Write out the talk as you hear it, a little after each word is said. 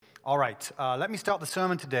All right, let me start the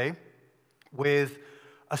sermon today with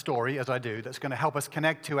a story, as I do, that's going to help us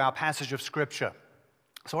connect to our passage of Scripture.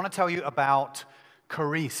 So I want to tell you about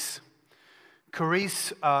Carice.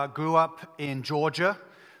 Carice grew up in Georgia,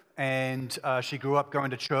 and she grew up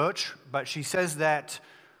going to church, but she says that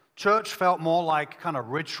church felt more like kind of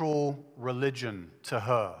ritual religion to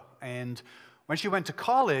her. And when she went to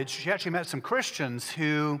college, she actually met some Christians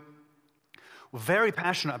who were very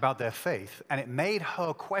passionate about their faith, and it made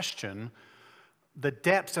her question the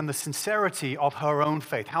depths and the sincerity of her own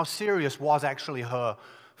faith. How serious was actually her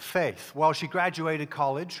faith? Well, she graduated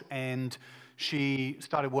college, and she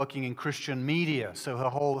started working in Christian media. So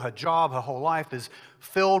her job, her whole life is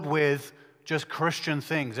filled with just Christian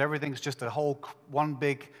things. Everything's just a whole one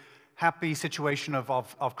big happy situation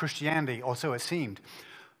of Christianity, or so it seemed.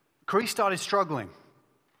 Carice started struggling,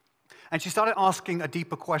 and she started asking a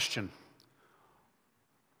deeper question.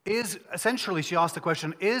 Essentially, she asked the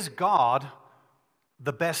question, is God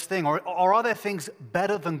the best thing, or are there things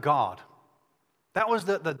better than God? That was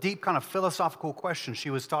the deep kind of philosophical question she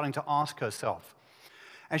was starting to ask herself.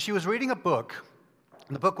 And she was reading a book,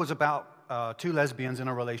 and the book was about two lesbians in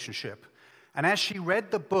a relationship. And as she read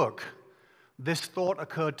the book, this thought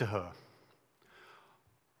occurred to her.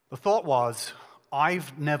 The thought was,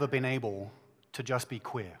 I've never been able to just be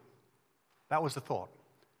queer. That was the thought.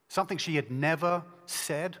 Something she had never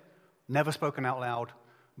said, never spoken out loud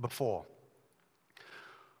before.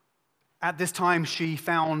 At this time, she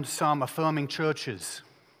found some affirming churches,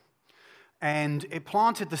 and it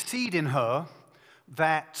planted the seed in her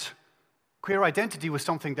that queer identity was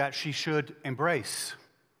something that she should embrace.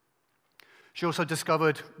 She also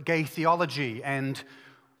discovered gay theology, and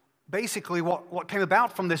basically what came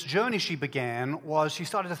about from this journey she began was she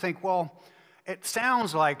started to think, well, it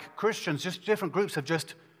sounds like Christians, just different groups, have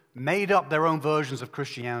just made up their own versions of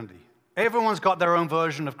Christianity. Everyone's got their own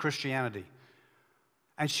version of Christianity.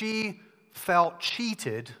 And she felt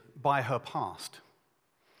cheated by her past.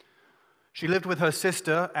 She lived with her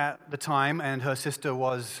sister at the time, and her sister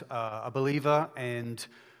was a believer and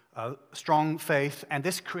a strong faith. And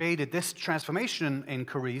this transformation in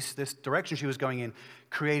Carice, this direction she was going in,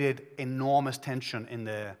 created enormous tension in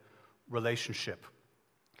their relationship.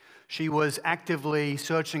 She was actively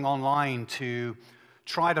searching online to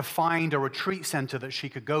try to find a retreat center that she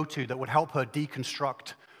could go to that would help her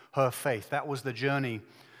deconstruct her faith. That was the journey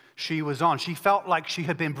she was on. She felt like she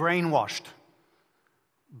had been brainwashed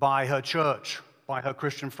by her church, by her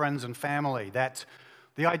Christian friends and family, that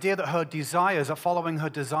the idea that her desires, that following her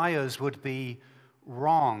desires would be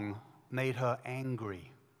wrong, made her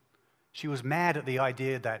angry. She was mad at the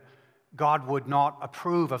idea that God would not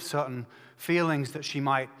approve of certain feelings that she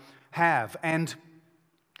might have. And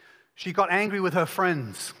she got angry with her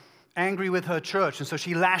friends, angry with her church, and so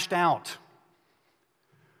she lashed out.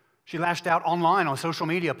 She lashed out online on social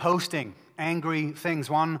media, posting angry things.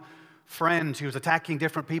 One friend who was attacking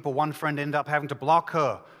different people, one friend ended up having to block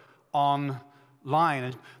her online.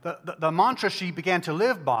 And the mantra she began to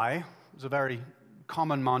live by, it was a very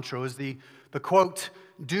common mantra, was the quote,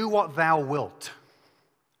 "Do what thou wilt."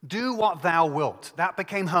 Do what thou wilt. That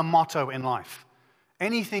became her motto in life.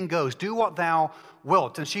 Anything goes. Do what thou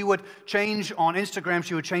wilt. And she would change on Instagram,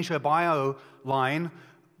 she would change her bio line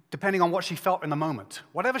depending on what she felt in the moment.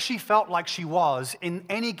 Whatever she felt like she was in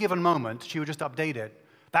any given moment, she would just update it.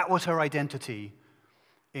 That was her identity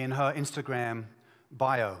in her Instagram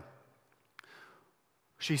bio.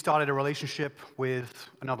 She started a relationship with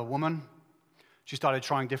another woman. She started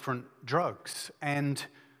trying different drugs. And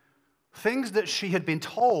things that she had been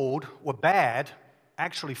told were bad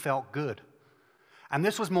actually felt good. And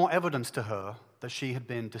this was more evidence to her that she had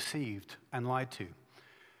been deceived and lied to.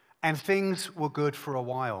 And things were good for a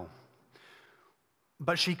while.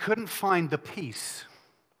 But she couldn't find the peace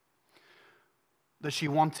that she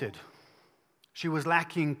wanted. She was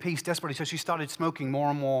lacking peace desperately, so she started smoking more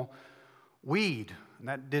and more weed, and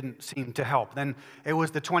that didn't seem to help. Then it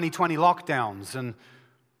was the 2020 lockdowns and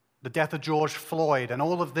the death of George Floyd, and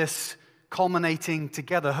all of this culminating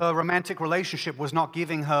together. Her romantic relationship was not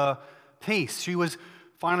giving her peace. She was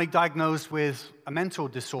finally diagnosed with a mental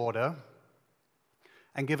disorder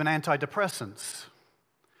and given antidepressants.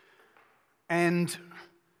 And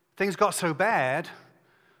things got so bad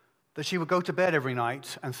that she would go to bed every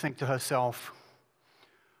night and think to herself,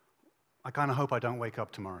 I kind of hope I don't wake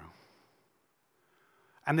up tomorrow.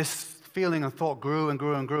 And this feeling and thought grew and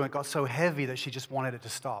grew and grew. It got so heavy that she just wanted it to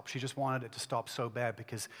stop. She just wanted it to stop so bad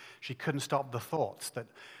because she couldn't stop the thoughts that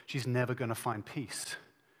she's never going to find peace.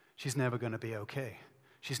 She's never going to be okay.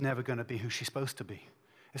 She's never going to be who she's supposed to be.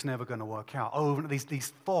 It's never going to work out. Oh,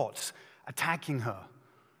 these thoughts attacking her,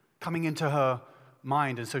 coming into her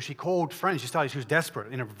mind. And so she called friends. She was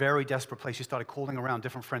desperate, in a very desperate place. She started calling around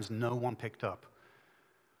different friends. No one picked up.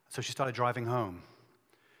 So she started driving home,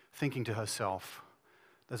 thinking to herself,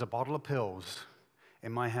 there's a bottle of pills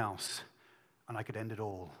in my house, and I could end it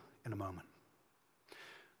all in a moment.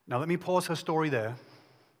 Now, let me pause her story there.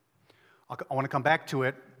 I want to come back to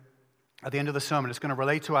it at the end of the sermon. It's going to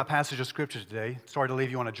relate to our passage of Scripture today. Sorry to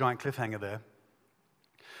leave you on a giant cliffhanger there.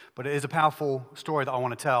 But it is a powerful story that I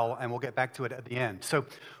want to tell, and we'll get back to it at the end. So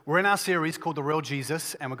we're in our series called The Real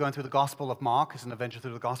Jesus, and we're going through the Gospel of Mark. It's an adventure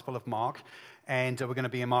through the Gospel of Mark. And we're going to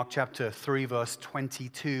be in Mark chapter 3, verse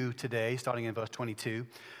 22 today, starting in verse 22.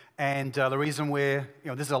 And the reason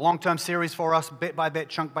this is a long-term series for us, bit by bit,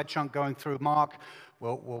 chunk by chunk, going through Mark.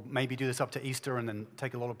 We'll maybe do this up to Easter and then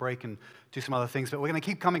take a little break and do some other things. But we're going to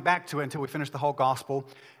keep coming back to it until we finish the whole gospel.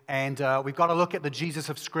 And we've got to look at the Jesus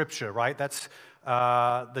of Scripture, right? That's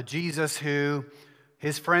the Jesus who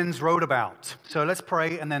his friends wrote about. So let's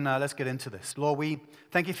pray and then let's get into this. Lord, we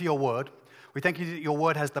thank you for your word. We thank you that your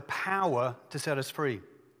word has the power to set us free.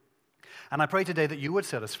 And I pray today that you would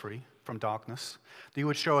set us free from darkness, that you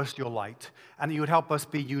would show us your light, and that you would help us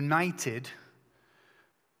be united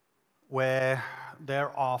where there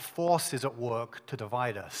are forces at work to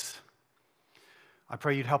divide us. I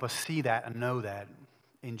pray you'd help us see that and know that.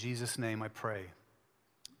 In Jesus' name I pray.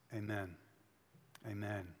 Amen.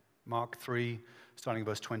 Amen. Mark 3, starting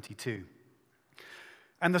verse 22.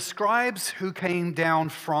 And the scribes who came down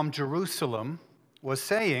from Jerusalem were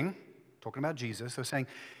saying, talking about Jesus, they're saying,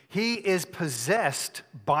 he is possessed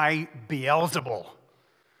by Beelzebul,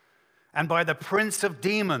 and by the prince of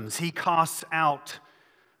demons he casts out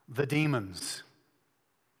the demons.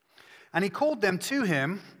 And he called them to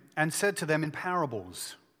him and said to them in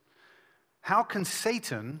parables, how can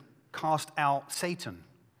Satan cast out Satan?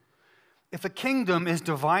 If a kingdom is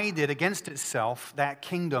divided against itself, that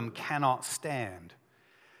kingdom cannot stand.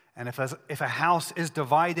 And if a house is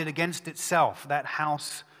divided against itself, that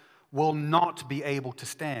house will not be able to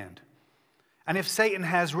stand. And if Satan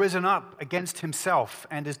has risen up against himself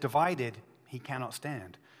and is divided, he cannot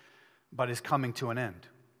stand, but is coming to an end.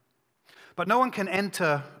 But no one can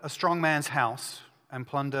enter a strong man's house and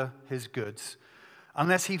plunder his goods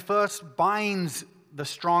unless he first binds the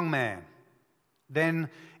strong man. Then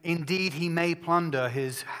indeed he may plunder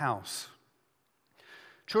his house.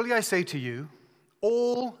 Truly I say to you,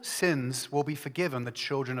 all sins will be forgiven the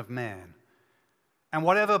children of man, and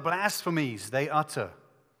whatever blasphemies they utter.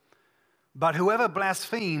 But whoever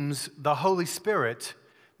blasphemes the Holy Spirit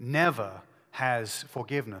never has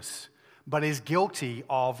forgiveness, but is guilty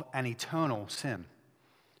of an eternal sin.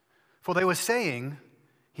 For they were saying,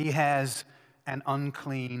 he has an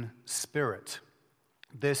unclean spirit.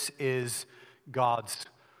 This is God's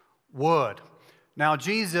word. Now,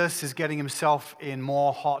 Jesus is getting himself in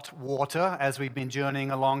more hot water as we've been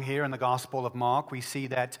journeying along here in the Gospel of Mark. We see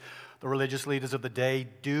that the religious leaders of the day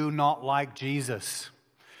do not like Jesus.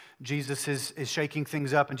 Jesus is shaking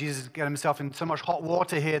things up, and Jesus is getting himself in so much hot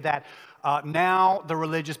water here that now the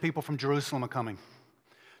religious people from Jerusalem are coming.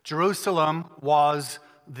 Jerusalem was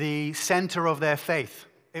the center of their faith.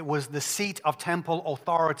 It was the seat of temple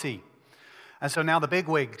authority. And so now the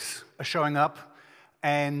bigwigs are showing up,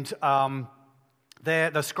 and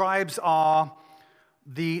the scribes are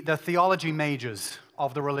the theology majors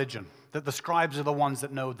of the religion. The scribes are the ones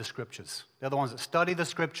that know the Scriptures. They're the ones that study the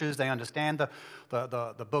Scriptures. They understand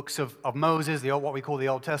the books of Moses, what we call the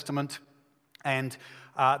Old Testament. And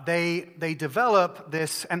they develop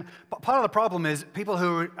this. And part of the problem is people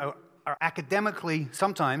who are academically,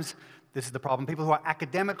 sometimes this is the problem, people who are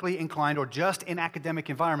academically inclined or just in academic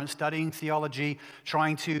environments studying theology,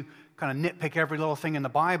 trying to kind of nitpick every little thing in the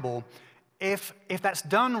Bible, if that's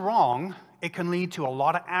done wrong, it can lead to a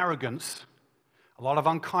lot of arrogance, a lot of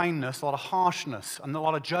unkindness, a lot of harshness, and a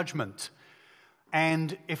lot of judgment.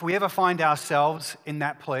 And if we ever find ourselves in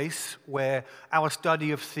that place where our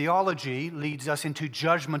study of theology leads us into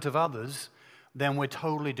judgment of others, then we're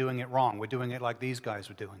totally doing it wrong. We're doing it like these guys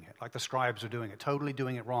were doing it, like the scribes were doing it, totally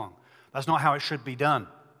doing it wrong. That's not how it should be done.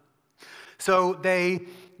 So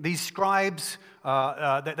these scribes,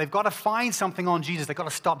 they've got to find something on Jesus. They've got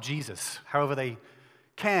to stop Jesus however they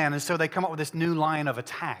can. And so they come up with this new line of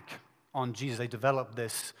attack on Jesus. They develop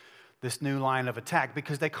this new line of attack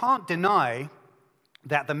because they can't deny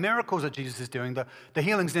that the miracles that Jesus is doing, the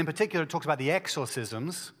healings in particular, it talks about the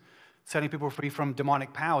exorcisms, setting people free from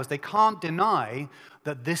demonic powers. They can't deny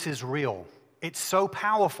that this is real. It's so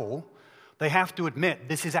powerful, they have to admit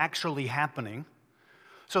this is actually happening.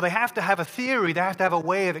 So they have to have a theory, they have to have a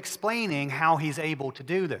way of explaining how he's able to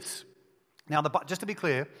do this. Now, just to be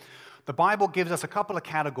clear, the Bible gives us a couple of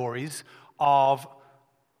categories of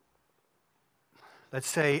let's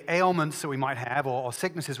say, ailments that we might have or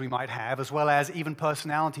sicknesses we might have, as well as even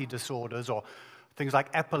personality disorders or things like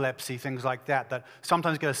epilepsy, things like that, that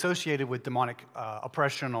sometimes get associated with demonic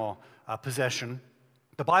oppression or possession.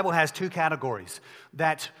 The Bible has two categories,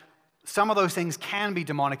 that some of those things can be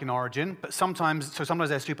demonic in origin, but sometimes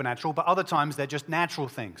they're supernatural, but other times they're just natural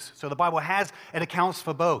things. So the Bible it accounts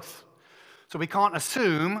for both. So we can't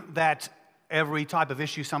assume that every type of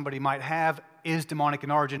issue somebody might have is demonic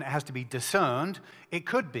in origin. It has to be discerned. It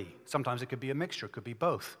could be. Sometimes it could be a mixture. It could be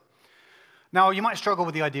both. Now, you might struggle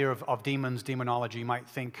with the idea of demons, demonology. You might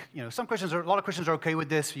think, a lot of Christians are okay with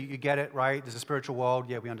this. You get it, right? There's a spiritual world.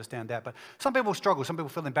 Yeah, we understand that. But some people struggle. Some people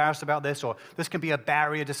feel embarrassed about this, or this can be a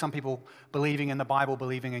barrier to some people believing in the Bible,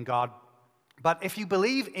 believing in God. But if you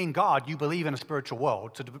believe in God, you believe in a spiritual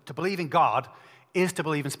world. To believe in God is to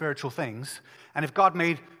believe in spiritual things. And if God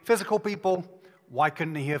made physical people, why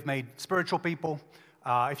couldn't he have made spiritual people?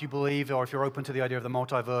 If you believe, or if you're open to the idea of the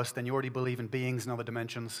multiverse, then you already believe in beings in other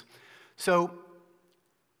dimensions. So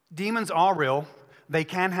demons are real. They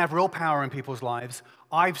can have real power in people's lives.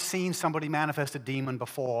 I've seen somebody manifest a demon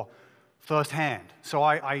before firsthand. So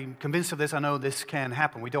I'm convinced of this. I know this can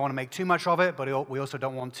happen. We don't want to make too much of it, but we also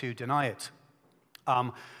don't want to deny it.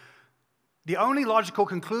 The only logical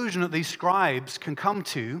conclusion that these scribes can come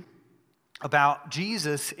to about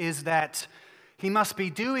Jesus is that he must be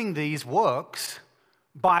doing these works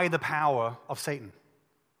by the power of Satan.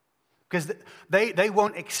 Because they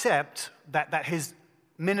won't accept that his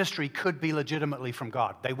ministry could be legitimately from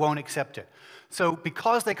God. They won't accept it. So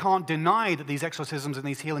because they can't deny that these exorcisms and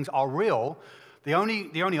these healings are real, the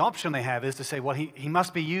only option they have is to say, well, he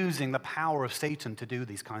must be using the power of Satan to do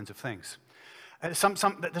these kinds of things. So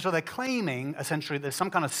they're claiming, essentially, there's some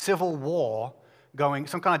kind of civil war going,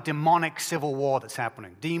 some kind of demonic civil war that's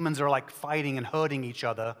happening. Demons are like fighting and hurting each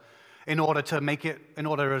other in order to make it,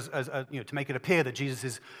 to make it appear that Jesus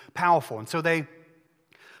is powerful. And so they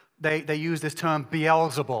use this term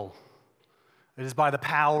Beelzebul. It is by the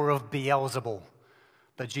power of Beelzebul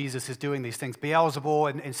that Jesus is doing these things.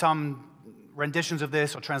 Beelzebul, in some renditions of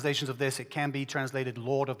this or translations of this, it can be translated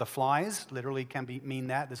Lord of the Flies. Literally can mean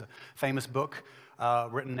that. There's a famous book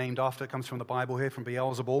written named after it, comes from the Bible here, from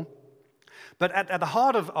Beelzebul. But at the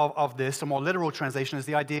heart of this, a more literal translation, is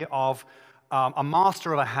the idea of a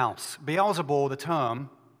master of a house. Beelzebul, the term,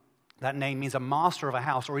 that name means a master of a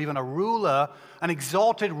house, or even a ruler, an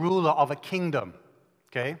exalted ruler of a kingdom.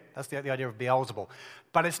 Okay? That's the idea of Beelzebul.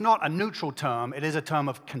 But it's not a neutral term. It is a term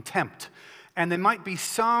of contempt. And there might be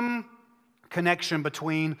some connection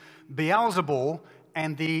between Beelzebul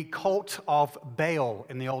and the cult of Baal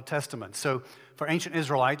in the Old Testament. So for ancient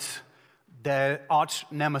Israelites, their arch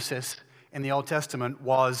nemesis in the Old Testament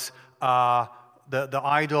was the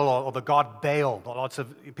idol or the god Baal. Lots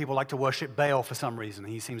of people like to worship Baal for some reason.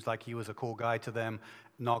 He seems like he was a cool guy to them.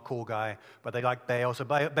 Not a cool guy, but they like Baal. So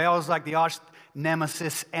Baal is like the arch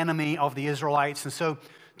nemesis enemy of the Israelites. And so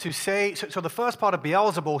the first part of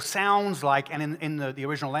Beelzebul sounds like, and in the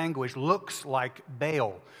original language, looks like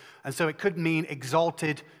Baal. And so it could mean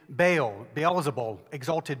exalted Baal, Beelzebul,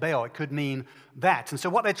 exalted Baal. It could mean that. And so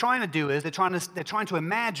what they're trying to do is they're trying to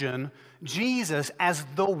imagine Jesus as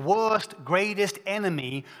the worst, greatest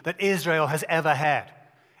enemy that Israel has ever had.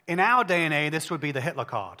 In our day and age, this would be the Hitler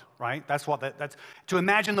card, right? That's to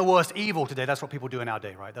imagine the worst evil today. That's what people do in our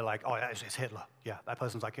day, right? They're like, oh, it's Hitler. Yeah, that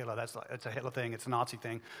person's like Hitler. It's a Hitler thing. It's a Nazi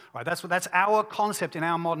thing, right? That's our concept in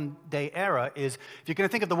our modern day era. Is if you're going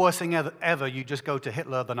to think of the worst thing ever, you just go to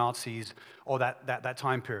Hitler, the Nazis, or that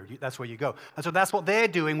time period. That's where you go. And so that's what they're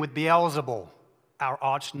doing with Beelzebul, our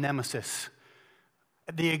arch nemesis,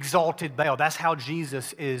 the exalted Baal. That's how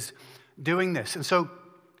Jesus is doing this. And so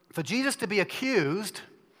for Jesus to be accused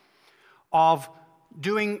of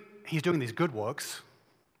he's doing these good works,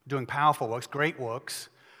 doing powerful works, great works,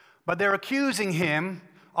 but they're accusing him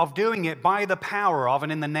of doing it by the power of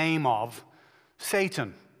and in the name of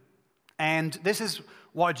Satan. And this is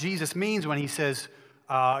what Jesus means when he says,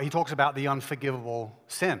 he talks about the unforgivable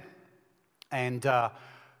sin. And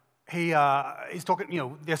he's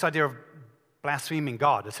talking, this idea of blaspheming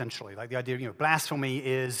God, essentially. Like the idea, blasphemy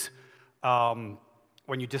is when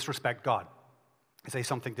you disrespect God. Say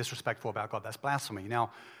something disrespectful about God. That's blasphemy.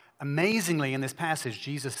 Now, amazingly, in this passage,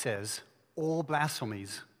 Jesus says, all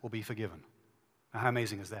blasphemies will be forgiven. Now, how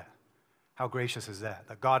amazing is that? How gracious is that?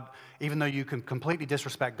 That God, even though you can completely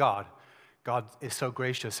disrespect God, God is so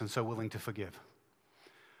gracious and so willing to forgive.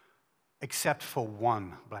 Except for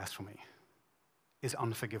one blasphemy is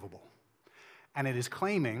unforgivable. And it is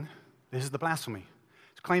claiming, this is the blasphemy,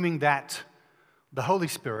 it's claiming that the Holy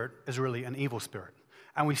Spirit is really an evil spirit.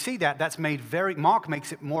 And we see that that's made Mark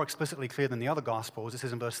makes it more explicitly clear than the other Gospels. It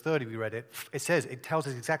says in verse 30, we read it, it tells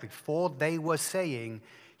us exactly, for they were saying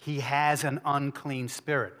he has an unclean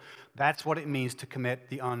spirit. That's what it means to commit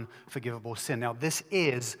the unforgivable sin. Now, this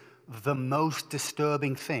is the most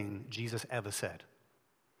disturbing thing Jesus ever said.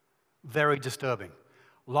 Very disturbing.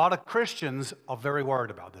 A lot of Christians are very worried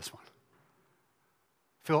about this one.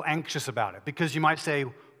 Feel anxious about it. Because you might say,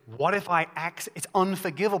 what if it's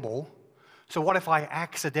unforgivable, so what if I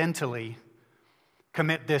accidentally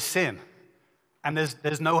commit this sin? And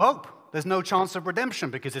there's no hope. There's no chance of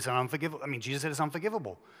redemption because it's unforgivable. Jesus said it's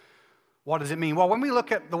unforgivable. What does it mean? Well, when we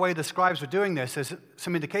look at the way the scribes were doing this, there's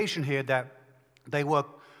some indication here that they were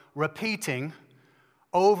repeating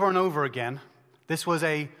over and over again. This was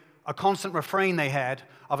a constant refrain they had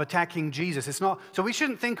of attacking Jesus. So we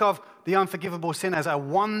shouldn't think of the unforgivable sin as a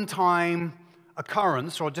one-time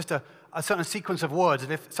occurrence or just a certain sequence of words.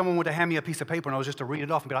 If someone were to hand me a piece of paper and I was just to read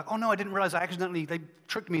it off and be like, oh no, I didn't realize they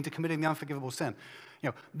tricked me into committing the unforgivable sin.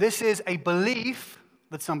 This is a belief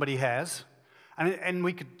that somebody has, and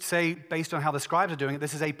we could say, based on how the scribes are doing it,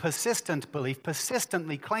 this is a persistent belief,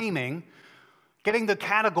 persistently claiming, getting the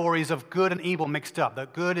categories of good and evil mixed up,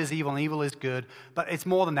 that good is evil and evil is good, but it's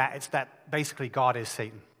more than that. It's that basically God is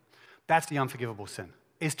Satan. That's the unforgivable sin,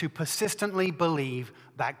 is to persistently believe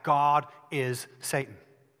that God is Satan.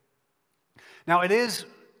 Now, it is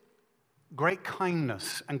great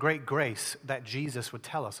kindness and great grace that Jesus would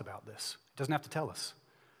tell us about this. He doesn't have to tell us.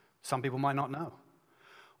 Some people might not know.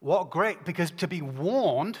 What great, because to be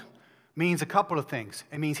warned means a couple of things.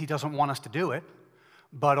 It means he doesn't want us to do it,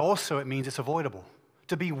 but also it means it's avoidable.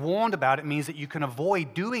 To be warned about it means that you can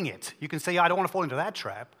avoid doing it. You can say, I don't want to fall into that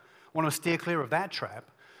trap. I want to steer clear of that trap.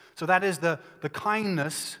 So that is the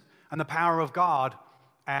kindness and the power of God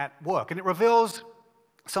at work. And it reveals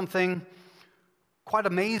something quite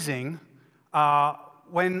amazing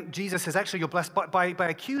when Jesus says, actually, you're blessed. But by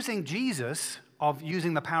accusing Jesus of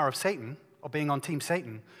using the power of Satan, or being on Team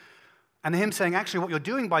Satan, and him saying, actually, what you're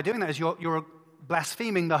doing by doing that is you're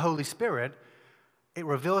blaspheming the Holy Spirit, it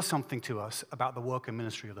reveals something to us about the work and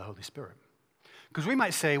ministry of the Holy Spirit. Because we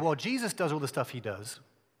might say, well, Jesus does all the stuff he does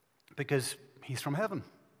because he's from heaven,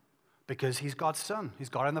 because he's God's son, he's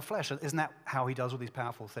God in the flesh. Isn't that how he does all these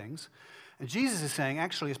powerful things? And Jesus is saying,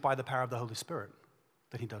 actually, it's by the power of the Holy Spirit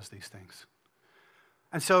that he does these things.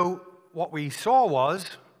 And so what we saw was,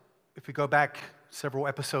 if we go back several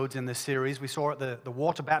episodes in this series, we saw at the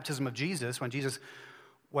water baptism of Jesus, when Jesus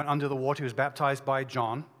went under the water, he was baptized by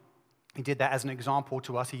John. He did that as an example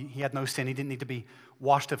to us. He had no sin. He didn't need to be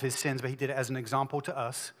washed of his sins, but he did it as an example to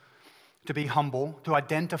us, to be humble, to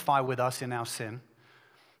identify with us in our sin,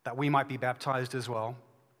 that we might be baptized as well,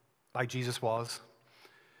 like Jesus was.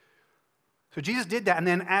 So Jesus did that, and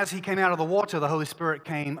then as he came out of the water, the Holy Spirit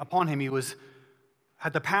came upon him. He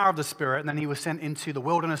had the power of the Spirit, and then he was sent into the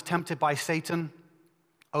wilderness, tempted by Satan,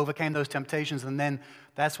 overcame those temptations, and then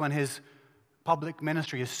that's when his public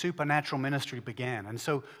ministry, his supernatural ministry began. And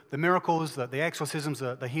so the miracles, the exorcisms,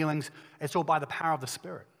 the healings, it's all by the power of the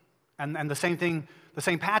Spirit. And the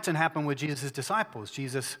same pattern happened with Jesus' disciples.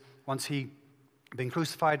 Jesus, once he had been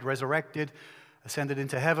crucified, resurrected, ascended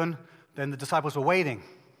into heaven, then the disciples were waiting.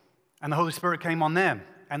 And the Holy Spirit came on them.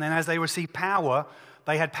 And then as they received power,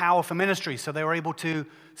 they had power for ministry. So they were able to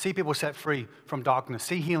see people set free from darkness,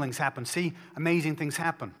 see healings happen, see amazing things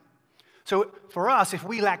happen. So for us, if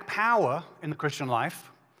we lack power in the Christian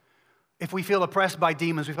life, if we feel oppressed by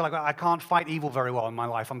demons, we feel like I can't fight evil very well in my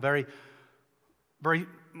life, I'm very,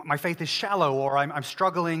 my faith is shallow, or I'm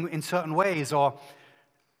struggling in certain ways, or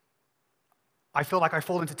I feel like I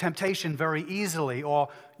fall into temptation very easily, or,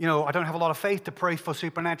 I don't have a lot of faith to pray for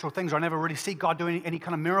supernatural things, or I never really see God doing any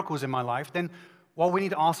kind of miracles in my life, then, we need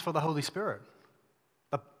to ask for the Holy Spirit,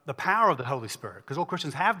 the power of the Holy Spirit, because all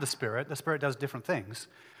Christians have the Spirit does different things.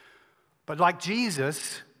 But like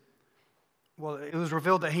Jesus, it was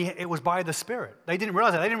revealed that it was by the Spirit. They didn't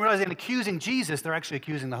realize that. They didn't realize in accusing Jesus, they're actually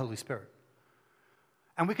accusing the Holy Spirit.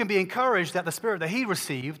 And we can be encouraged that the Spirit that he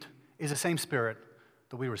received is the same Spirit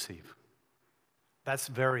that we receive. That's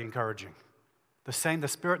very encouraging. The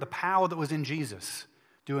Spirit, the power that was in Jesus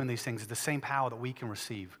doing these things is the same power that we can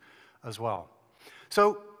receive as well.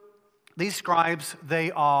 So these scribes,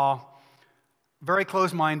 they are very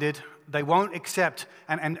close-minded. They won't accept,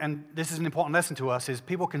 and this is an important lesson to us, is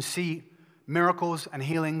people can see miracles and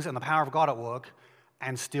healings and the power of God at work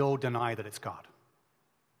and still deny that it's God,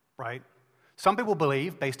 right? Some people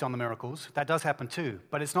believe, based on the miracles, that does happen too,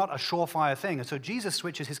 but it's not a surefire thing. And so Jesus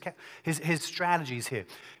switches his strategies here.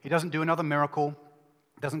 He doesn't do another miracle,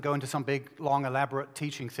 doesn't go into some big, long, elaborate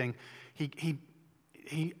teaching thing.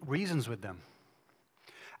 He reasons with them.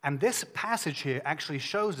 And this passage here actually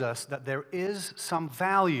shows us that there is some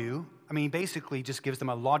value. I mean, basically just gives them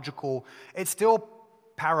a logical, it's still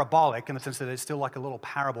parabolic in the sense that it's still like a little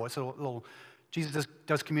parable. It's a little Jesus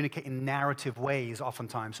does communicate in narrative ways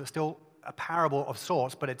oftentimes. So it's still a parable of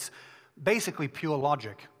sorts, but it's basically pure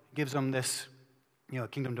logic. It gives them this,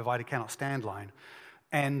 kingdom divided cannot stand line.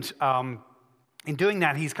 And in doing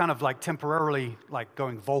that, he's kind of like temporarily like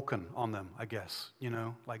going Vulcan on them, I guess,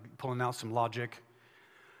 like pulling out some logic,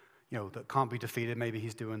 that can't be defeated. Maybe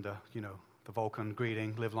he's doing the Vulcan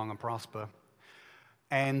greeting, live long and prosper.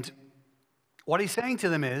 And what he's saying to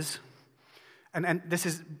them is, and this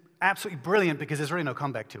is absolutely brilliant because there's really no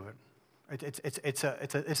comeback to it.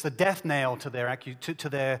 It's the death nail to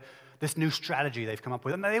their this new strategy they've come up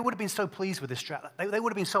with. And they would have been so pleased with this strategy. They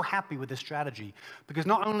would have been so happy with this strategy because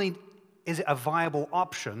not only is it a viable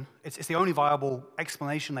option, it's the only viable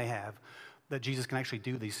explanation they have that Jesus can actually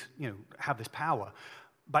do these, have this power.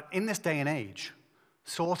 But in this day and age,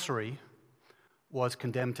 sorcery was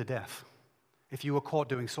condemned to death. If you were caught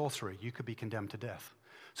doing sorcery, you could be condemned to death.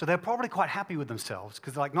 So they're probably quite happy with themselves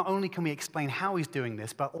because not only can we explain how he's doing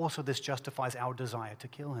this, but also this justifies our desire to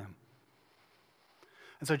kill him.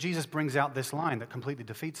 And so Jesus brings out this line that completely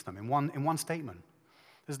defeats them in one statement.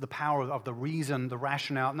 This is the power of the reason, the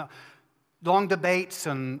rationale. No, long debates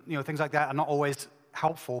and things like that are not always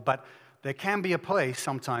helpful, but there can be a place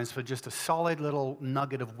sometimes for just a solid little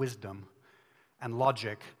nugget of wisdom and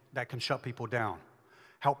logic that can shut people down,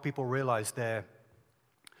 help people realize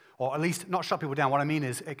or at least not shut people down. What I mean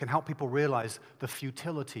is it can help people realize the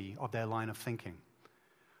futility of their line of thinking,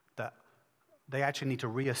 that they actually need to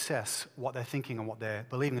reassess what they're thinking and what they're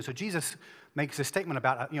believing. And so Jesus makes a statement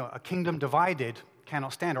about a kingdom divided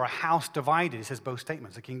cannot stand, or a house divided. He says both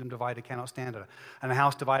statements. A kingdom divided cannot stand, and a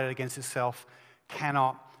house divided against itself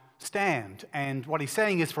cannot stand. And what he's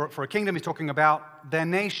saying is for a kingdom, he's talking about their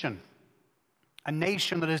nation. A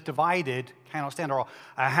nation that is divided cannot stand. Or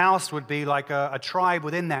a house would be like a tribe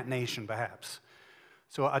within that nation, perhaps.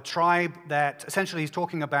 So a tribe that essentially he's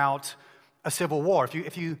talking about a civil war.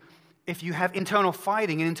 If you have internal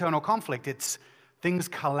fighting and internal conflict, things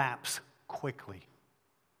collapse quickly.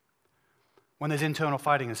 When there's internal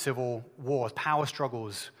fighting and civil wars, power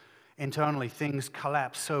struggles, internally, things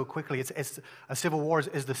collapse so quickly. A civil war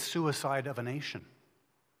is the suicide of a nation.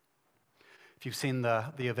 If you've seen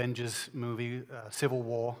the Avengers movie, Civil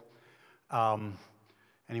War,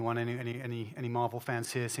 anyone, any Marvel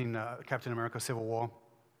fans here seen Captain America: Civil War?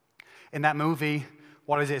 In that movie,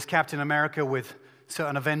 what is it? It's Captain America with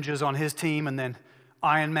certain Avengers on his team, and then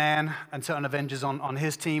Iron Man and certain Avengers on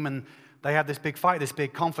his team, and they have this big fight, this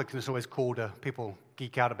big conflict, and it's always cool to people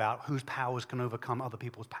geek out about whose powers can overcome other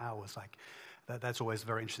people's powers. Like that's always a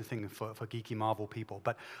very interesting thing for geeky Marvel people.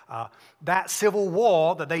 But that civil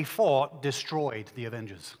war that they fought destroyed the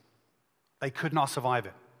Avengers. They could not survive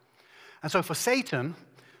it. And so for Satan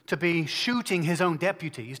to be shooting his own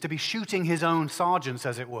deputies, to be shooting his own sergeants,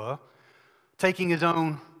 as it were, taking his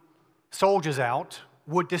own soldiers out,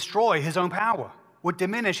 would destroy his own power, would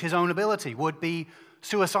diminish his own ability, would be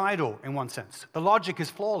suicidal in one sense. The logic is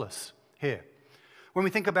flawless here. When we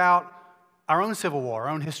think about our own Civil War, our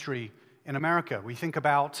own history in America, we think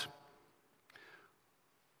about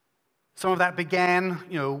some of that began,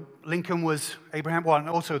 Lincoln was Abraham, and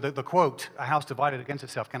also the quote, a house divided against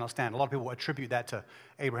itself cannot stand. A lot of people attribute that to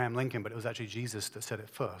Abraham Lincoln, but it was actually Jesus that said it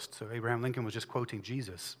first. So Abraham Lincoln was just quoting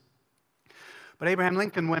Jesus. But Abraham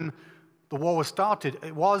Lincoln, when the war was started,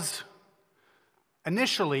 it was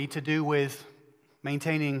initially to do with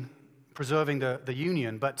preserving the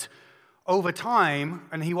Union, but over time,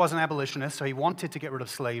 and he was an abolitionist, so he wanted to get rid of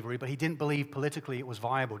slavery, but he didn't believe politically it was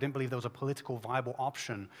viable, didn't believe there was a political viable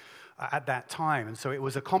option at that time. And so it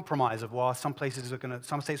was a compromise of, well, some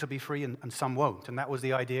states will be free and some won't, and that was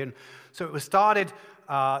the idea. And so it was started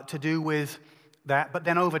to do with that, but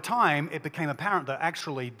then over time, it became apparent that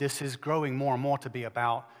actually this is growing more and more to be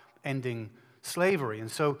about ending slavery. And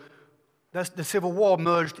so the Civil War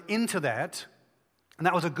merged into that, and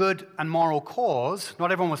that was a good and moral cause.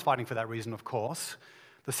 Not everyone was fighting for that reason, of course.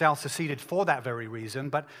 The South seceded for that very reason,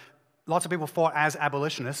 but lots of people fought as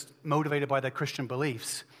abolitionists, motivated by their Christian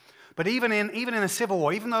beliefs. But even in a civil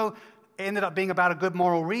war, even though it ended up being about a good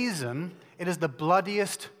moral reason, it is the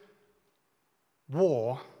bloodiest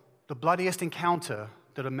war, the bloodiest encounter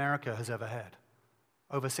that America has ever had.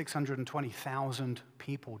 Over 620,000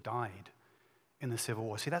 people died in the Civil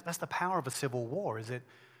War. See, that's the power of a civil war, is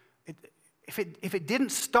if it didn't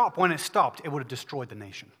stop when it stopped, it would have destroyed the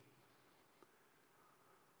nation.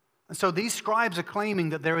 And so these scribes are claiming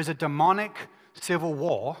that there is a demonic civil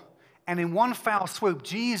war, and in one foul swoop,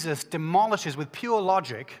 Jesus demolishes with pure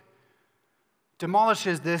logic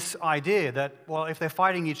demolishes this idea that, well, if they're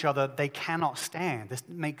fighting each other, they cannot stand. This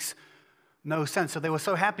makes no sense. So they were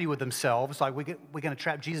so happy with themselves, like, we're going to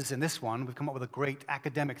trap Jesus in this one. We've come up with a great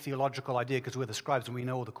academic theological idea because we're the scribes and we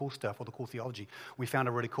know all the cool stuff, all the cool theology. We found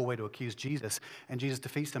a really cool way to accuse Jesus, and Jesus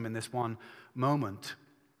defeats them in this one moment.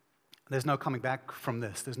 There's no coming back from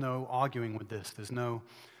this. There's no arguing with this. There's no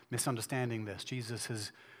misunderstanding this. Jesus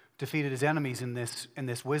has defeated his enemies in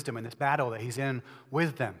this wisdom, in this battle that he's in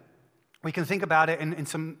with them. We can think about it in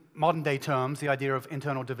some modern day terms, the idea of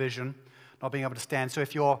internal division, not being able to stand. So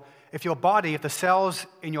if the cells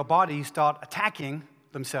in your body start attacking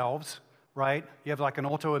themselves, right? You have like an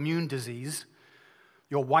autoimmune disease,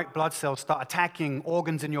 your white blood cells start attacking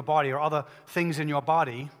organs in your body or other things in your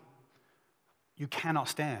body, you cannot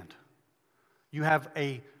stand. You have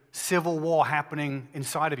a civil war happening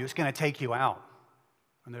inside of you. It's going to take you out.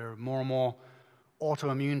 And there are more and more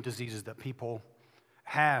autoimmune diseases that people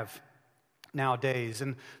have nowadays.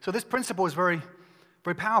 And so this principle is very,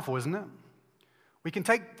 very powerful, isn't it?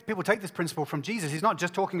 People take this principle from Jesus. He's not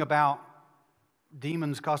just talking about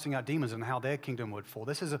demons casting out demons and how their kingdom would fall.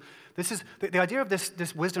 The idea of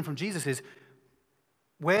this wisdom from Jesus is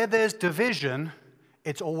where there's division,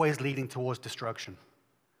 it's always leading towards destruction.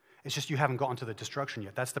 It's just you haven't gotten to the destruction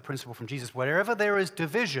yet. That's the principle from Jesus. Wherever there is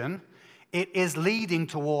division, it is leading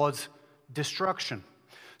towards destruction.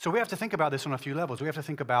 So we have to think about this on a few levels. We have to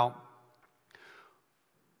think about,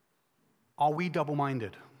 are we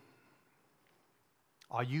double-minded?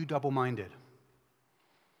 Are you double-minded?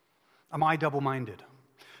 Am I double-minded?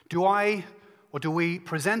 Do we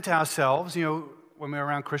present ourselves, when we're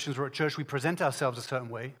around Christians or at church, we present ourselves a certain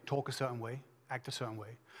way, talk a certain way, act a certain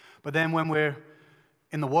way. But then when we're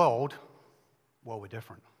in the world, well, we're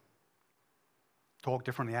different. Talk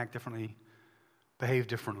differently, act differently, behave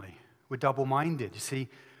differently. We're double-minded. You see,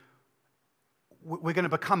 we're going to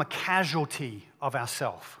become a casualty of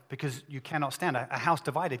ourselves because you cannot stand. A house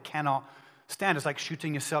divided cannot stand. It's like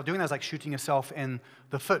shooting yourself. Doing that is like shooting yourself in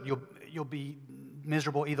the foot. You'll be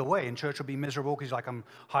miserable either way. In church, you'll be miserable because I'm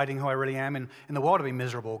hiding who I really am. And in the world, I'll be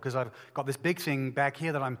miserable because I've got this big thing back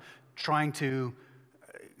here that I'm trying to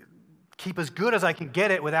keep as good as I can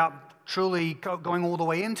get it without truly going all the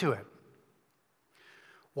way into it.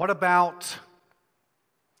 What about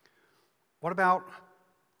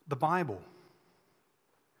the Bible?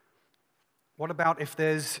 What about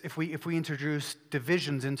if we introduce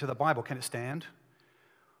divisions into the Bible, can it stand?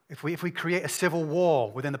 If we create a civil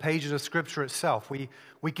war within the pages of Scripture itself, we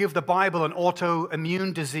give the Bible an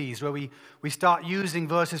autoimmune disease where we start using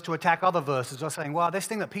verses to attack other verses. We're saying, well, this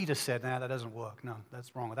thing that Peter said, that doesn't work. No,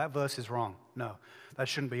 that's wrong. That verse is wrong. No, that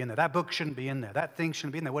shouldn't be in there. That book shouldn't be in there. That thing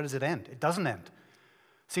shouldn't be in there. Where does it end? It doesn't end.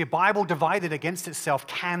 See, a Bible divided against itself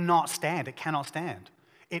cannot stand. It cannot stand.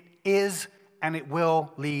 It is and it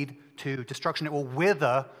will lead to destruction. It will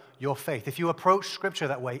wither your faith. If you approach Scripture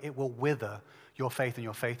that way, it will wither your faith, and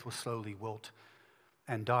your faith will slowly wilt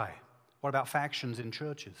and die. What about factions in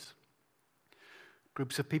churches?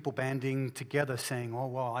 Groups of people banding together saying, oh,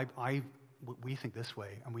 well, we think this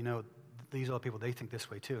way, and we know these other people, they think this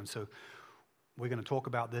way too, and so we're going to talk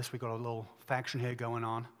about this. We've got a little faction here going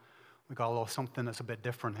on. We've got a little something that's a bit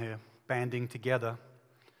different here, banding together.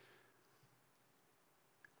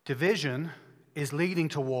 Division is leading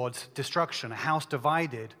towards destruction. A house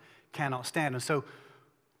divided cannot stand. And so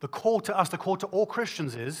the call to us, the call to all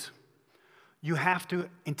Christians is you have to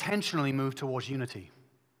intentionally move towards unity.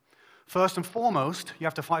 First and foremost, you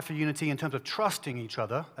have to fight for unity in terms of trusting each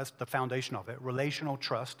other. That's the foundation of it, relational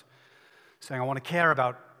trust. Saying, I want to care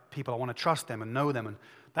about people, I want to trust them and know them. And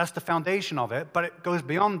that's the foundation of it, but it goes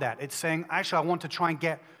beyond that. It's saying, actually, I want to try and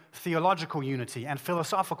get theological unity and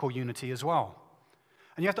philosophical unity as well.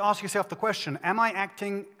 And you have to ask yourself the question, am I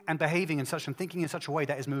acting and behaving in such and thinking in such a way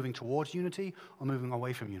that is moving towards unity or moving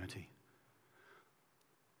away from unity?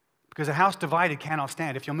 Because a house divided cannot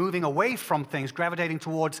stand. If you're moving away from things, gravitating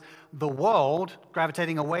towards the world,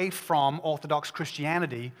 gravitating away from Orthodox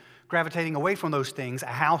Christianity, gravitating away from those things, a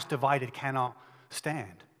house divided cannot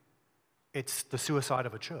stand. It's the suicide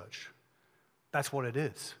of a church. That's what it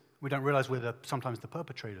is. We don't realize we're sometimes the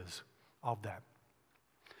perpetrators of that.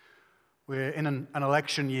 We're in an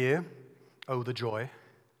election year. Oh, the joy.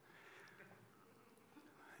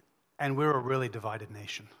 And we're a really divided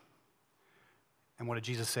nation. And what did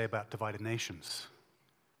Jesus say about divided nations?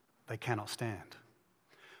 They cannot stand.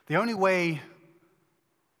 The only way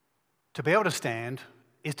to be able to stand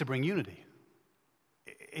is to bring unity.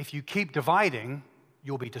 If you keep dividing,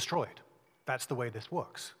 you'll be destroyed. That's the way this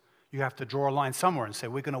works. You have to draw a line somewhere and say,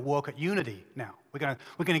 we're going to work at unity now. We're going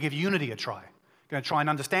to give unity a try. We're going to try and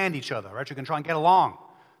understand each other, right? We're going to try and get along.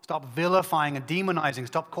 Stop vilifying and demonizing.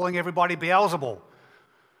 Stop calling everybody Beelzebul,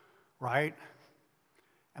 right?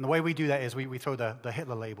 And the way we do that is we throw the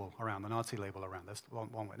Hitler label around, the Nazi label around. That's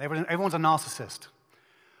one way. Everyone's a narcissist.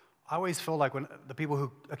 I always feel like when the people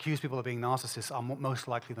who accuse people of being narcissists are most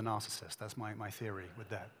likely the narcissist. That's my theory with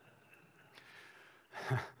that.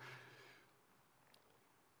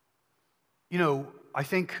 You know, I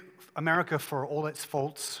think America, for all its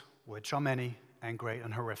faults, which are many and great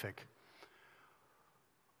and horrific,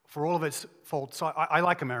 for all of its faults, I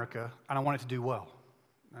like America, and I want it to do well.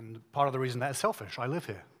 And part of the reason that is selfish. I live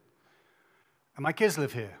here. And my kids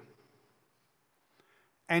live here.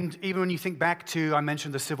 And even when you think back to, I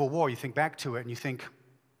mentioned the Civil War, you think back to it and you think,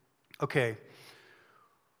 okay,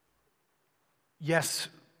 yes,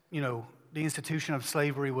 you know, the institution of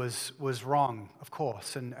slavery was wrong, of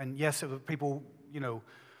course. And yes, people, you know,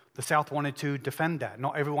 the South wanted to defend that.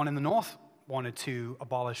 Not everyone in the North wanted to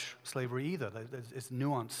abolish slavery either. There's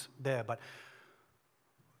nuance there. But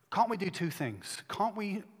can't we do two things? Can't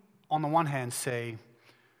we, on the one hand, say,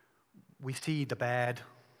 we see the bad,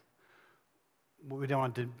 we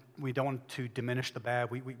don't want to diminish the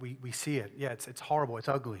bad, we see it. Yeah, it's horrible, it's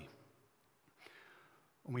ugly.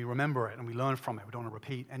 And we remember it and we learn from it. We don't want to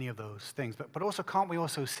repeat any of those things. But also, can't we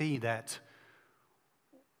also see that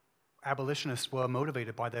abolitionists were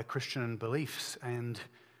motivated by their Christian beliefs and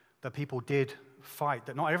that people did fight,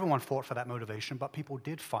 that not everyone fought for that motivation, but people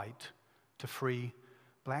did fight to free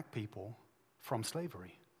black people from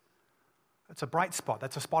slavery. That's a bright spot.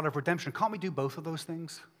 That's a spot of redemption. Can't we do both of those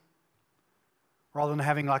things? Rather than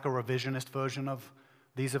having like a revisionist version of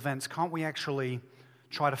these events, can't we actually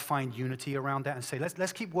try to find unity around that and say,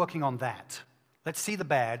 let's keep working on that. Let's see the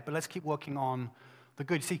bad, but let's keep working on the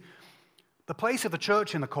good. See, the place of the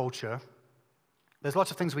church in the culture, there's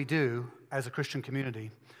lots of things we do as a Christian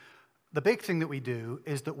community. The big thing that we do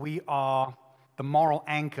is that we are the moral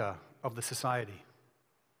anchor of the society.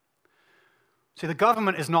 See, the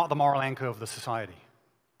government is not the moral anchor of the society.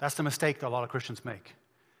 That's the mistake that a lot of Christians make.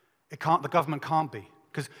 The government can't be.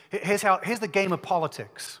 Because here's the game of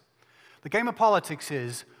politics. The game of politics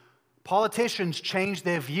is politicians change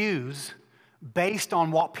their views based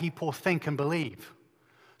on what people think and believe.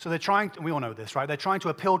 So they're trying to, we all know this, right? They're trying to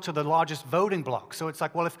appeal to the largest voting bloc. So it's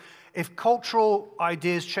like, well, if cultural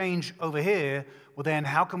ideas change over here, well then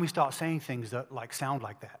how can we start saying things that like sound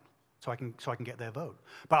like that? So I can get their vote.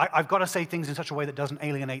 But I've got to say things in such a way that doesn't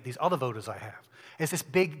alienate these other voters I have. It's this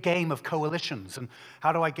big game of coalitions, and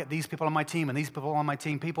how do I get these people on my team and these people on my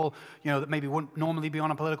team, people, you know, that maybe wouldn't normally be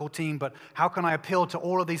on a political team, but how can I appeal to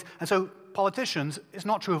all of these? And so politicians, it's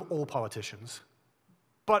not true of all politicians,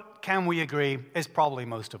 but can we agree, it's probably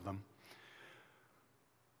most of them,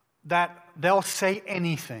 that they'll say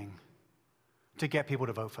anything to get people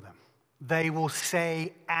to vote for them. They will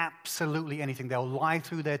say absolutely anything. They'll lie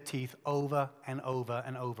through their teeth over and over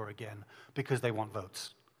and over again because they want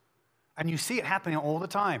votes. And you see it happening all the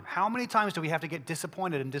time. How many times do we have to get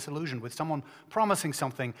disappointed and disillusioned with someone promising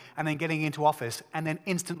something and then getting into office and then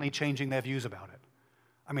instantly changing their views about it?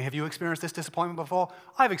 I mean, have you experienced this disappointment before?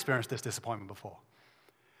 I've experienced this disappointment before.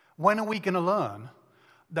 When are we going to learn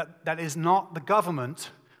that that is not the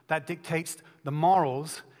government that dictates the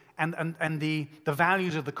morals and the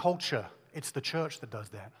values of the culture? It's the church that does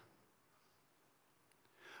that.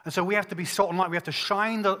 And so we have to be salt and light. We have to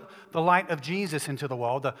shine the light of Jesus into the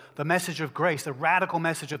world, the message of grace, the radical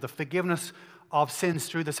message of the forgiveness of sins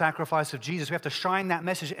through the sacrifice of Jesus. We have to shine that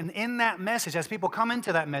message. And in that message, as people come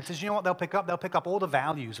into that message, you know what they'll pick up? They'll pick up all the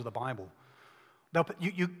values of the Bible.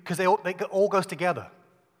 Because it all goes together.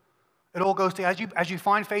 It all goes together. As you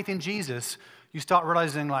find faith in Jesus, you start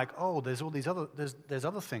realizing like, oh, there's all these there's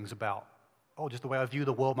other things about. Oh, just the way I view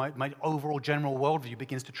the world, my overall general worldview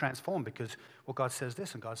begins to transform because, well, God says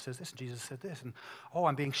this, and God says this, and Jesus said this, and oh,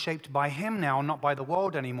 I'm being shaped by Him now, not by the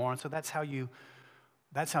world anymore. And so that's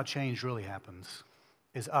how change really happens,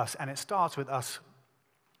 is us. And it starts with us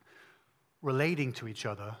relating to each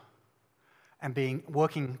other and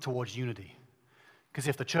working towards unity. Because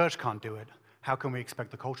if the church can't do it, how can we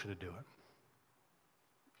expect the culture to do it?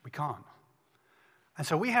 We can't. And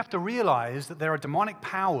so we have to realize that there are demonic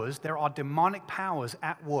powers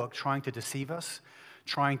at work trying to deceive us,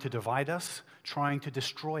 trying to divide us, trying to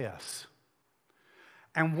destroy us.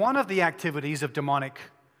 And one of the activities of demonic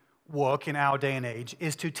work in our day and age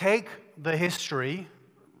is to take the history,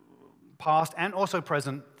 past and also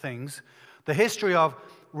present things, the history of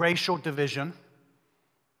racial division,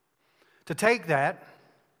 to take that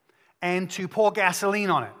and to pour gasoline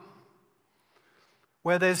on it,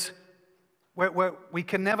 where we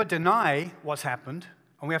can never deny what's happened,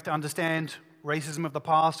 and we have to understand racism of the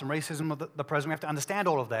past and racism of the present. We have to understand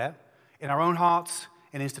all of that in our own hearts,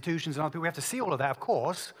 in institutions and other people. We have to see all of that, of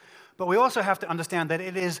course. But we also have to understand that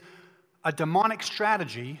it is a demonic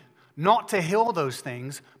strategy not to heal those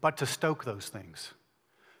things, but to stoke those things,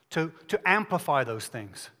 to amplify those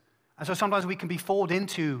things. And so sometimes we can be fooled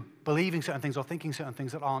into believing certain things or thinking certain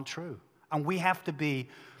things that aren't true. And we have to be,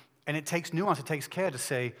 and it takes nuance, it takes care to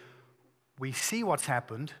say, we see what's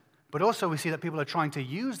happened, but also we see that people are trying to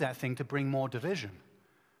use that thing to bring more division.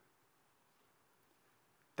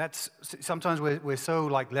 Sometimes we're so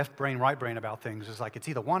like left brain, right brain about things. It's like it's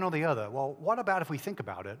either one or the other. Well, what about if we think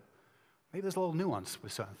about it? Maybe there's a little nuance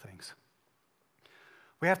with certain things.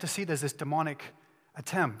 We have to see there's this demonic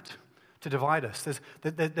attempt to divide us.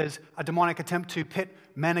 There's a demonic attempt to pit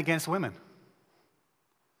men against women,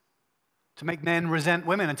 to make men resent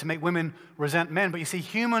women and to make women resent men. But you see,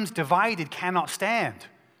 humans divided cannot stand.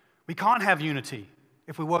 We can't have unity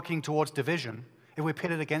if we're working towards division, if we're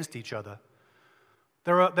pitted against each other.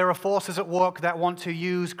 There are forces at work that want to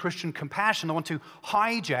use Christian compassion, that want to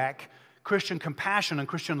hijack Christian compassion and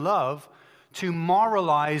Christian love to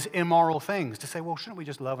moralize immoral things, to say, well, shouldn't we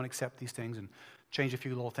just love and accept these things and change a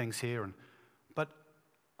few little things here? But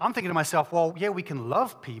I'm thinking to myself, well, yeah, we can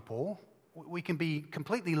love people. We can be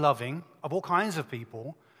completely loving of all kinds of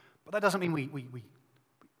people, but that doesn't mean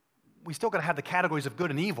we still got to have the categories of good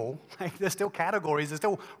and evil. There's still categories. There's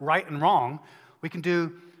still right and wrong. We can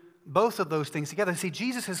do both of those things together. See,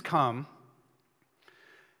 Jesus has come.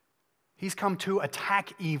 He's come to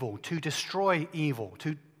attack evil, to destroy evil,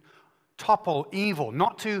 to topple evil.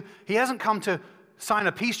 He hasn't come to sign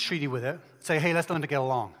a peace treaty with it, say, hey, let's learn to get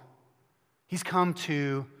along. He's come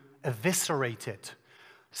to eviscerate it.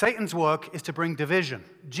 Satan's work is to bring division.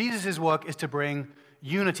 Jesus' work is to bring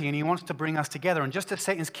unity, and he wants to bring us together. And just as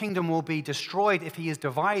Satan's kingdom will be destroyed if he is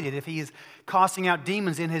divided, if he is casting out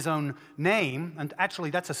demons in his own name, and actually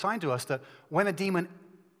that's a sign to us that when a demon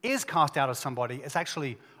is cast out of somebody, it's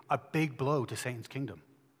actually a big blow to Satan's kingdom.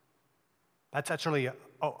 That's actually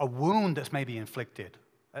a wound that's maybe inflicted,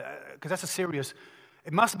 because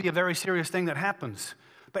it must be a very serious thing that happens.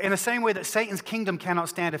 But in the same way that Satan's kingdom cannot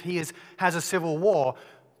stand if he has a civil war,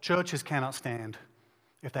 churches cannot stand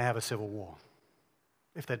if they have a civil war,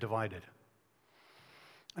 if they're divided.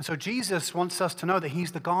 And so Jesus wants us to know that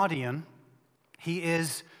he's the guardian. He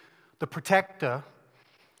is the protector.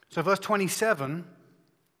 So verse 27,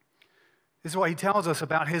 this is what he tells us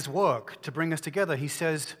about his work to bring us together. He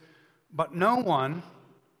says, but no one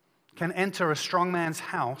can enter a strong man's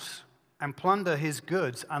house and plunder his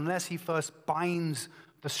goods unless he first binds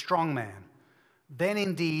the strong man. Then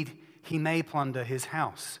indeed he may plunder his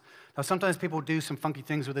house. Now sometimes people do some funky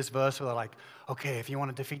things with this verse where they're like, okay, if you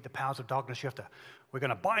want to defeat the powers of darkness, we're going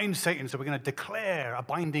to bind Satan, so we're going to declare a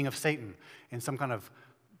binding of Satan in some kind of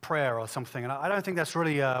prayer or something. And I don't think that's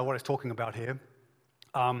really what it's talking about here.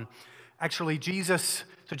 Actually, Jesus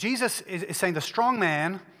is saying the strong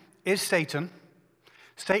man is Satan.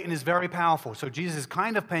 Satan is very powerful. So Jesus is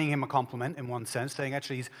kind of paying him a compliment in one sense, saying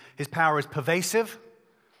actually his power is pervasive.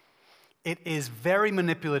 It is very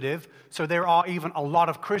manipulative. So there are even a lot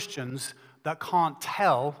of Christians that can't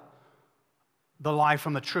tell the lie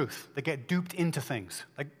from the truth. They get duped into things.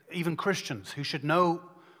 Like even Christians who should know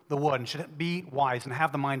the word and should be wise and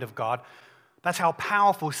have the mind of God. That's how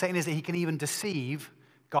powerful Satan is, that he can even deceive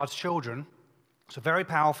God's children. So very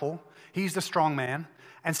powerful. He's the strong man.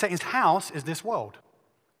 And Satan's house is this world.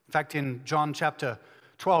 In fact, in John chapter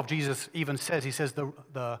 12, Jesus even says, he says,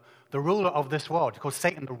 the ruler of this world. He calls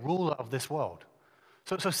Satan the ruler of this world.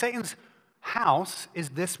 So Satan's house is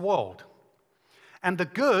this world. And the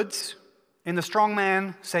goods in the strong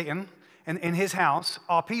man, Satan, and in his house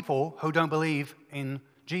are people who don't believe in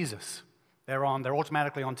Jesus. They're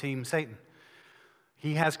automatically on team Satan.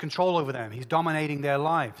 He has control over them. He's dominating their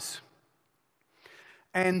lives.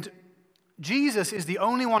 And Jesus is the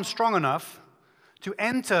only one strong enough to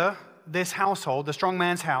enter this household, the strong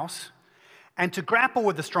man's house, and to grapple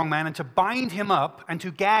with the strong man and to bind him up and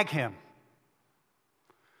to gag him.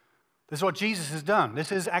 This is what Jesus has done.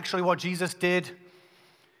 This is actually what Jesus did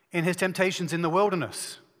in his temptations in the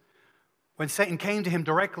wilderness. When Satan came to him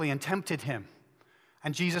directly and tempted him,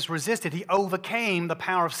 and Jesus resisted, he overcame the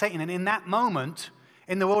power of Satan. And in that moment,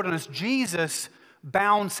 in the wilderness, Jesus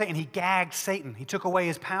bound Satan. He gagged Satan. He took away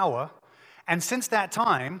his power. And since that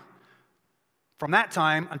time, from that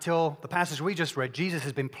time until the passage we just read, Jesus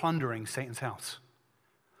has been plundering Satan's house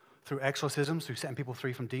through exorcisms, through setting people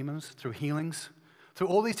free from demons, through healings, through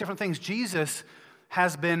all these different things. Jesus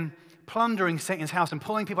has been plundering Satan's house and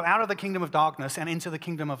pulling people out of the kingdom of darkness and into the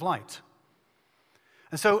kingdom of light.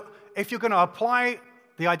 And so if you're going to apply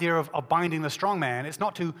the idea of binding the strong man, it's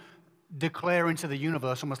not to declare into the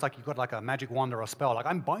universe almost like you've got like a magic wand or a spell, like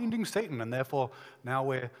I'm binding Satan, and therefore now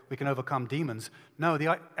we can overcome demons. No,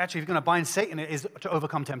 actually, if you're going to bind Satan, it is to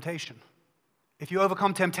overcome temptation. If you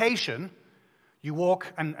overcome temptation, you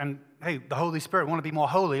walk, and hey, the Holy Spirit, we want to be more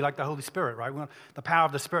holy like the Holy Spirit, right? We want the power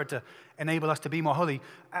of the Spirit to enable us to be more holy.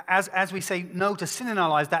 As we say no to sin in our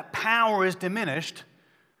lives, that power is diminished,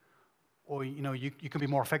 or you can be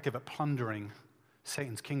more effective at plundering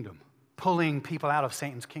Satan's kingdom, pulling people out of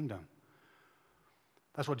Satan's kingdom.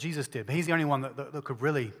 That's what Jesus did. But he's the only one that could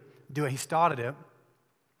really do it. He started it.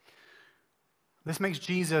 This makes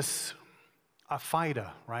Jesus a fighter,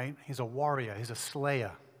 right? He's a warrior. He's a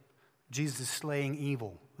slayer. Jesus is slaying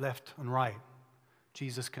evil left and right.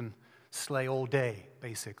 Jesus can slay all day,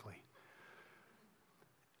 basically.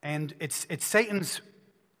 And it's Satan's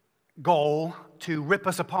goal to rip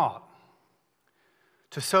us apart,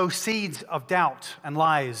 to sow seeds of doubt and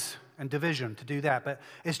lies and division, to do that. But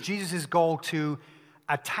it's Jesus' goal to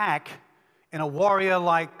attack in a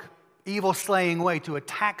warrior-like, evil-slaying way, to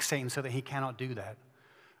attack Satan so that he cannot do that,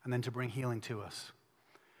 and then to bring healing to us.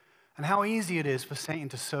 And how easy it is for Satan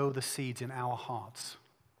to sow the seeds in our hearts,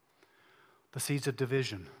 the seeds of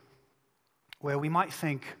division, where we might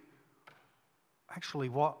think, actually,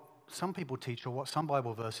 what some people teach, or what some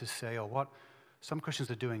Bible verses say, or what some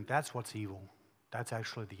Christians are doing, that's what's evil. That's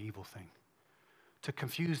actually the evil thing. To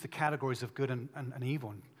confuse the categories of good and evil,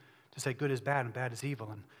 and to say good is bad and bad is evil,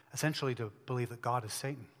 and essentially to believe that God is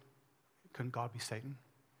Satan. Couldn't God be Satan?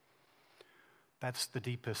 That's the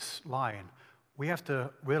deepest lie. And we have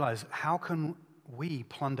to realize, how can we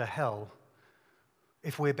plunder hell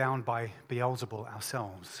if we're bound by Beelzebul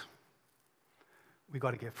ourselves? We've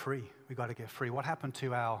got to get free. We've got to get free. What happened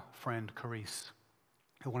to our friend Carice,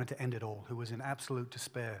 who wanted to end it all, who was in absolute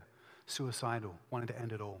despair, suicidal, wanted to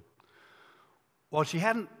end it all? Well, she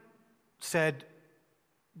hadn't said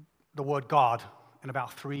the word God in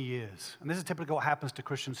about 3 years. And this is typically what happens to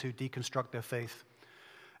Christians who deconstruct their faith.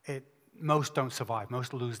 Most don't survive.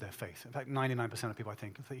 Most lose their faith. In fact, 99% of people, I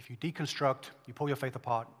think, if you deconstruct, you pull your faith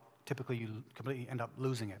apart, typically you completely end up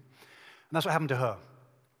losing it. And that's what happened to her.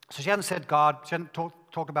 So she hadn't said God, she hadn't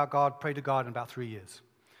talked about God, prayed to God in about 3 years.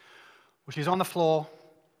 Well, she's on the floor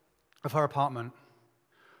of her apartment,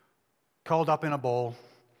 curled up in a ball,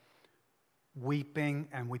 weeping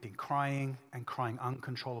and weeping, crying and crying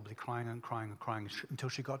uncontrollably, crying and crying and crying, until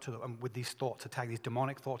she got to with these thoughts these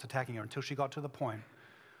demonic thoughts attacking her, until she got to the point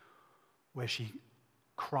where she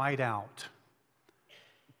cried out,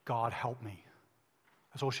 God help me.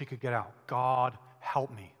 That's all she could get out. God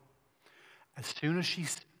help me. As soon as she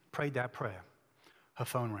prayed that prayer, her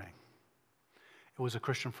phone rang. It was a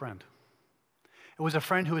Christian friend. It was a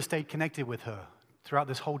friend who had stayed connected with her throughout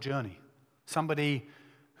this whole journey. Somebody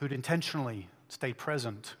who'd intentionally stayed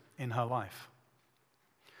present in her life.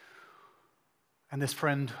 And this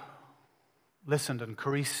friend listened, and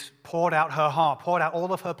Carice poured out her heart, poured out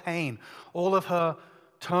all of her pain, all of her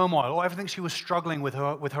turmoil, all everything she was struggling with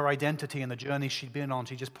her identity and the journey she'd been on.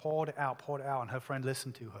 She just poured it out, and her friend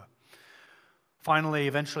listened to her. Finally,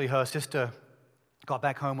 eventually, her sister got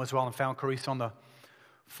back home as well and found Carice on the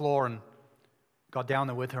floor and got down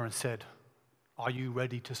there with her and said, "Are you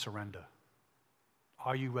ready to surrender?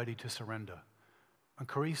 Are you ready to surrender?" And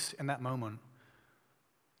Carice, in that moment,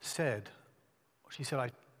 she said, "I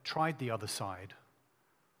tried the other side,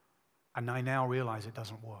 and I now realize it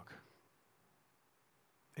doesn't work.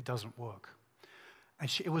 It doesn't work." And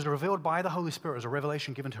it was revealed by the Holy Spirit as a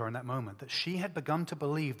revelation given to her in that moment that she had begun to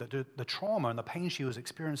believe that the trauma and the pain she was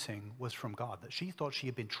experiencing was from God, that she thought she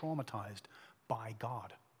had been traumatized by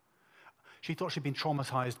God. She thought she'd been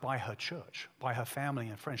traumatized by her church, by her family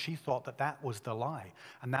and friends. She thought that was the lie,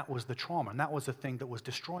 and that was the trauma, and that was the thing that was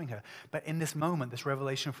destroying her. But in this moment, this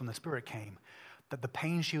revelation from the Spirit came, that the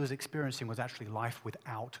pain she was experiencing was actually life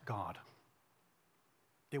without God.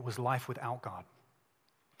 It was life without God.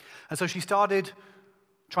 And so she started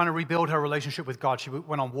trying to rebuild her relationship with God. She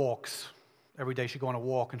went on walks. Every day she'd go on a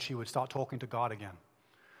walk, and she would start talking to God again.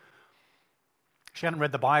 She hadn't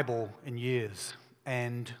read the Bible in years,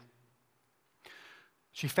 and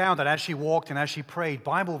she found that as she walked and as she prayed,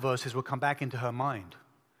 Bible verses would come back into her mind.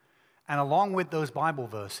 And along with those Bible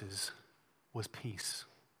verses was peace.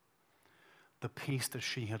 The peace that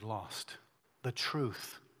she had lost. The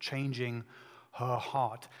truth changing her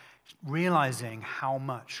heart. Realizing how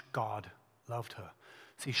much God loved her.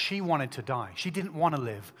 See, she wanted to die. She didn't want to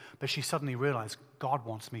live, but she suddenly realized, God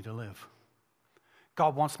wants me to live.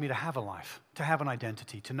 God wants me to have a life, to have an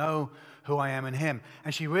identity, to know who I am in Him.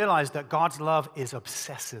 And she realized that God's love is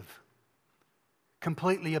obsessive,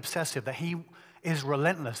 completely obsessive, that He is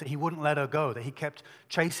relentless, that he wouldn't let her go, that he kept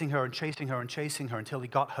chasing her and chasing her and chasing her until he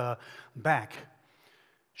got her back.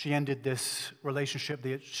 She ended this relationship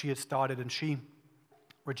that she had started, and she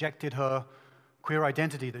rejected her queer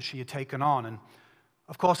identity that she had taken on. And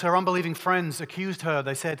of course, her unbelieving friends accused her.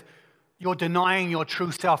 They said, "You're denying your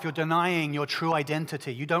true self. You're denying your true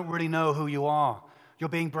identity. You don't really know who you are. You're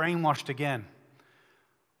being brainwashed again."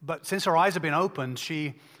 But since her eyes have been opened,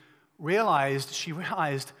 she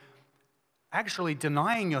realized actually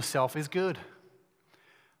denying yourself is good.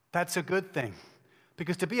 That's a good thing.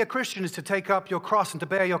 Because to be a Christian is to take up your cross, and to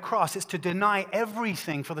bear your cross is to deny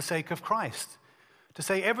everything for the sake of Christ. To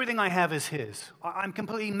say everything I have is his. I'm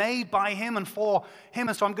completely made by him and for him,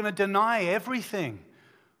 and so I'm going to deny everything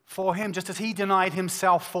for him, just as he denied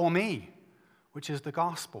himself for me, which is the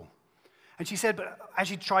gospel. And she said, but as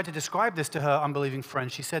she tried to describe this to her unbelieving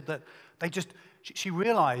friends, she said that she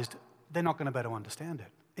realized they're not going to be able to understand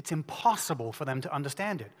it. It's impossible for them to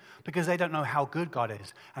understand it because they don't know how good God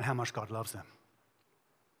is and how much God loves them.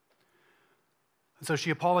 And so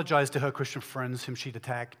she apologized to her Christian friends whom she'd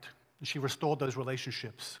attacked, and she restored those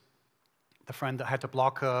relationships. The friend that had to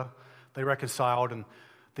block her, they reconciled, and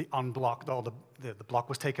the block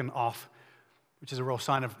was taken off, which is a real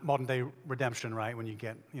sign of modern day redemption, right? When you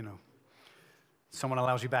get, someone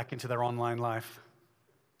allows you back into their online life.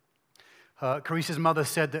 Carissa's mother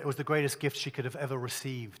said that it was the greatest gift she could have ever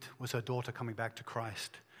received was her daughter coming back to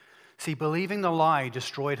Christ. See, believing the lie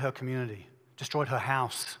destroyed her community, destroyed her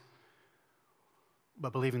house,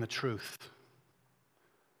 but believing the truth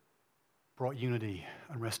brought unity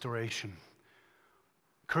and restoration.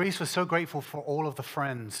 Carissa was so grateful for all of the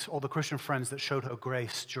friends, all the Christian friends that showed her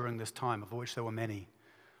grace during this time, of which there were many,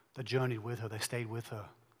 that journeyed with her. They stayed with her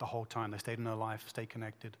the whole time. They stayed in her life, stayed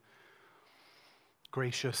connected,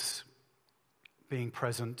 gracious, being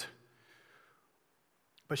present.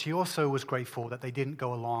 But she also was grateful that they didn't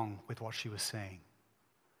go along with what she was saying,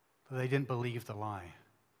 that they didn't believe the lie.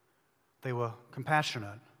 They were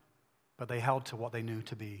compassionate, but they held to what they knew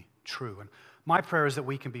to be true. And my prayer is that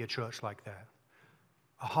we can be a church like that.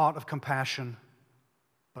 A heart of compassion,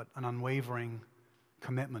 but an unwavering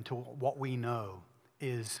commitment to what we know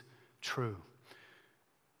is true.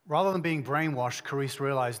 Rather than being brainwashed, Carissa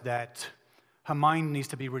realized that her mind needs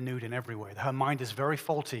to be renewed in every way. Her mind is very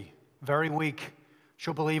faulty, very weak.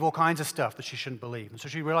 She'll believe all kinds of stuff that she shouldn't believe. And so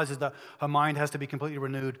she realizes that her mind has to be completely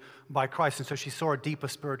renewed by Christ. And so she saw a deeper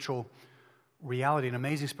spiritual reality, an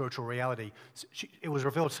amazing spiritual reality. It was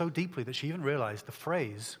revealed so deeply that she even realized the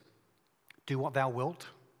phrase, "Do what thou wilt."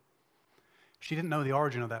 She didn't know the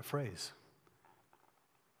origin of that phrase.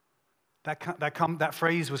 That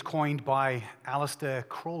phrase was coined by Aleister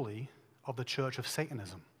Crowley of the Church of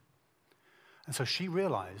Satanism. And so she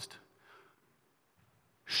realized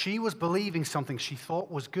she was believing something she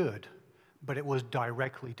thought was good, but it was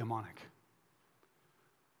directly demonic.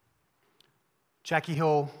 Jackie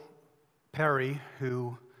Hill Perry,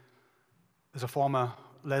 who is a former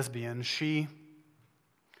lesbian, she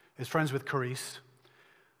is friends with Carissa,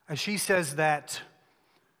 and she says that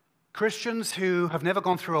Christians who have never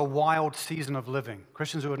gone through a wild season of living,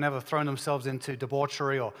 Christians who have never thrown themselves into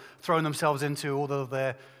debauchery or thrown themselves into all of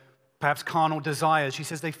their perhaps carnal desires, she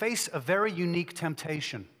says they face a very unique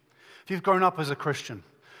temptation. If you've grown up as a Christian,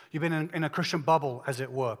 you've been in a Christian bubble, as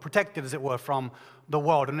it were, protected, as it were, from the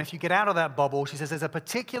world. And if you get out of that bubble, she says there's a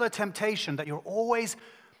particular temptation that you're always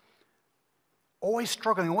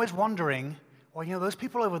struggling, always wondering, well, those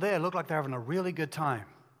people over there look like they're having a really good time.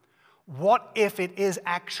 What if it is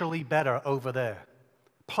actually better over there?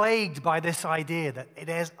 Plagued by this idea that it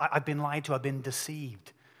is, I've been lied to, I've been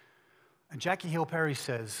deceived. And Jackie Hill Perry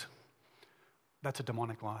says, that's a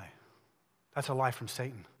demonic lie. That's a lie from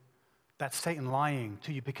Satan. That's Satan lying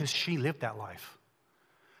to you because she lived that life.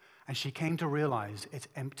 And she came to realize it's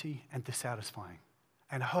empty and dissatisfying.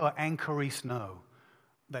 And her and Carissa know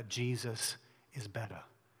that Jesus is better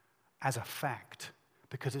as a fact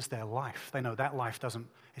because it's their life. They know that life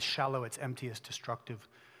it's shallow, it's empty, it's destructive.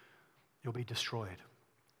 You'll be destroyed.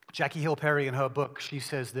 Jackie Hill Perry, in her book, she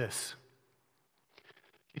says this.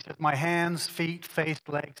 She says, my hands, feet, face,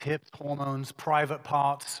 legs, hips, hormones, private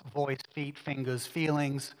parts, voice, feet, fingers,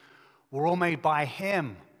 feelings were all made by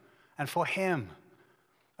him and for him.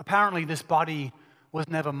 Apparently, this body was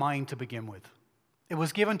never mine to begin with. It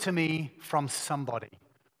was given to me from somebody,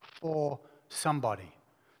 for somebody.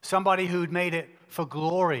 Somebody who'd made it for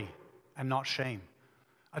glory and not shame.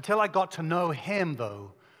 Until I got to know him,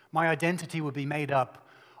 though, my identity would be made up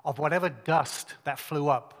of whatever dust that flew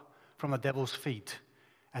up from the devil's feet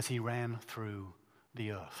as he ran through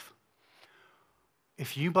the earth.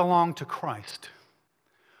 If you belong to Christ,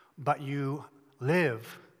 but you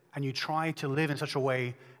live and you try to live in such a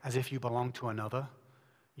way as if you belong to another,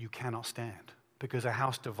 you cannot stand, because a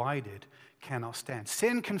house divided cannot stand.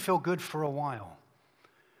 Sin can feel good for a while,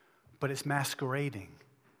 but it's masquerading.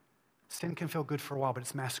 Sin can feel good for a while, but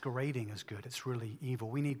it's masquerading as good. It's really evil.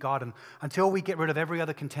 We need God, and until we get rid of every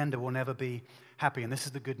other contender, we'll never be happy. And this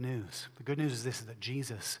is the good news. The good news is this, is that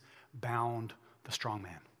Jesus bound the strong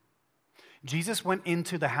man. Jesus went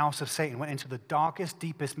into the house of Satan, went into the darkest,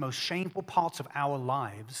 deepest, most shameful parts of our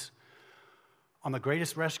lives on the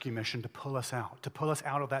greatest rescue mission to pull us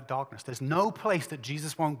out of that darkness. There's no place that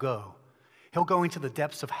Jesus won't go. He'll go into the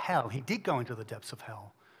depths of hell. He did go into the depths of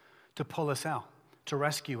hell to pull us out, to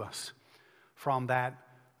rescue us from that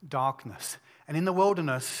darkness. And in the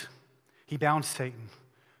wilderness, he bound Satan,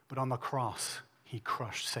 but on the cross, he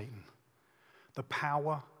crushed Satan. The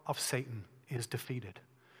power of Satan is defeated.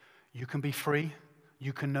 You can be free,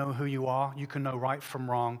 you can know who you are, you can know right from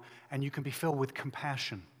wrong, and you can be filled with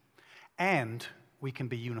compassion. And we can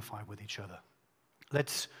be unified with each other.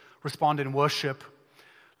 Let's respond in worship.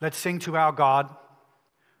 Let's sing to our God.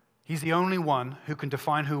 He's the only one who can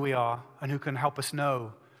define who we are and who can help us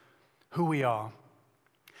know who we are.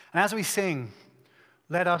 And as we sing,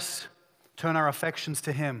 let us turn our affections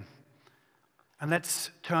to him. And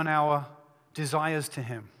let's turn our desires to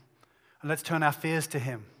him. And let's turn our fears to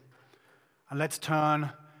him. And let's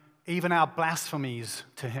turn even our blasphemies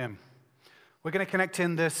to him. We're going to collect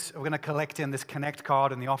in this connect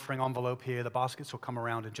card in the offering envelope here. The baskets will come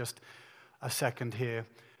around in just a second here.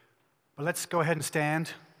 But let's go ahead and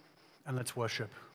stand and let's worship.